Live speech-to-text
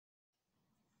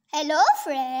Hello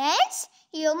friends,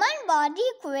 human body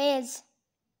quiz.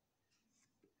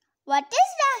 What is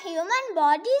the human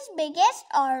body's biggest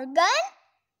organ?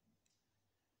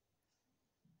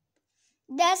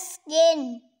 The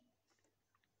skin.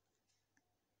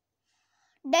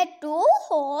 The two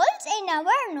holes in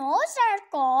our nose are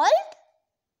called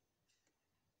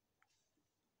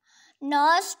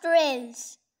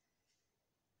nostrils.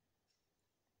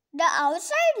 The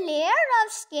outside layer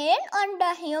of skin on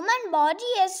the human body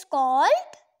is called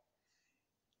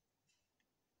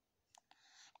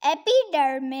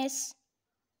epidermis.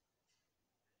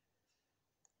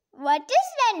 What is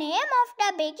the name of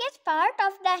the biggest part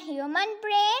of the human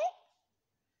brain?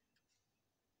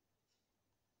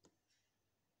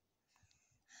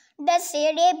 The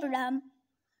cerebrum.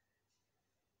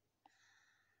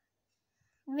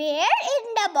 Where in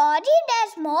the body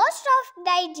does most of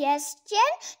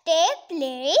digestion take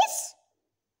place?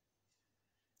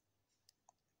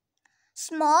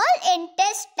 Small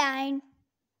intestine.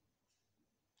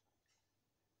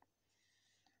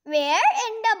 Where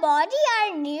in the body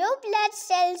are new blood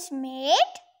cells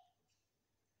made?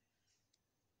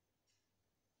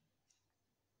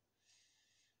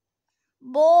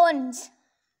 Bones.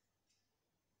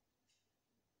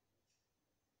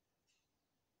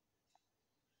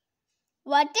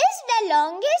 What is the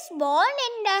longest bone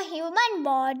in the human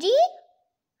body?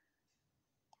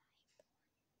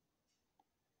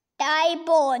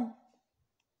 Thighbone.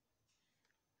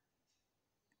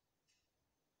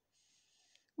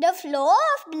 The flow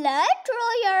of blood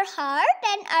through your heart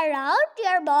and around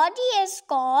your body is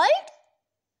called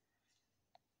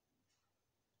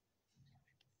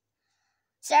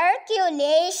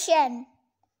circulation.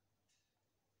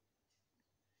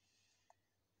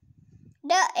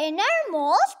 The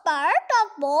innermost part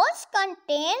of bones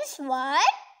contains what?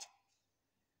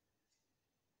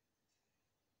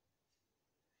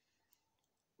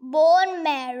 Bone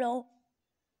marrow.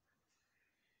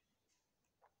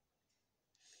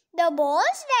 The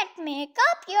bones that make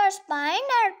up your spine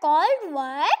are called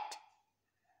what?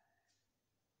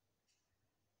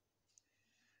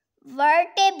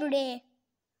 Vertebrae.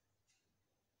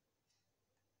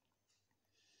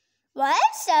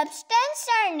 What substance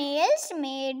are nails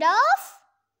made of?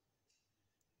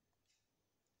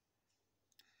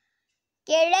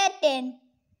 Keratin.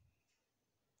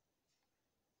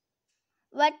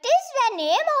 What is the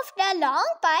name of the long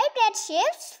pipe that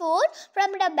shifts food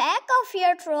from the back of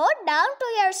your throat down to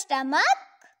your stomach?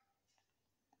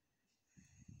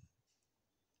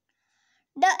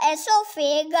 The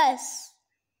esophagus.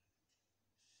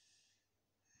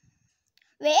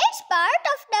 Which part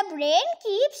of the brain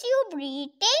keeps you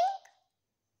breathing?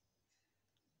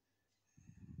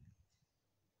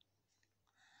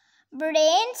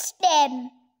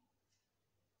 Brainstem.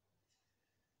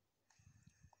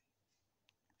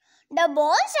 The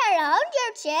bones around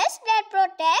your chest that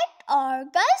protect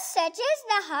organs such as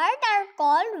the heart are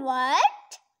called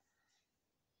what?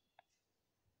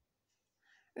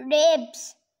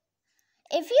 Ribs.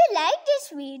 If you like this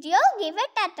video, give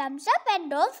it a thumbs up and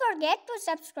don't forget to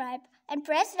subscribe and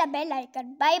press the bell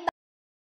icon. Bye bye.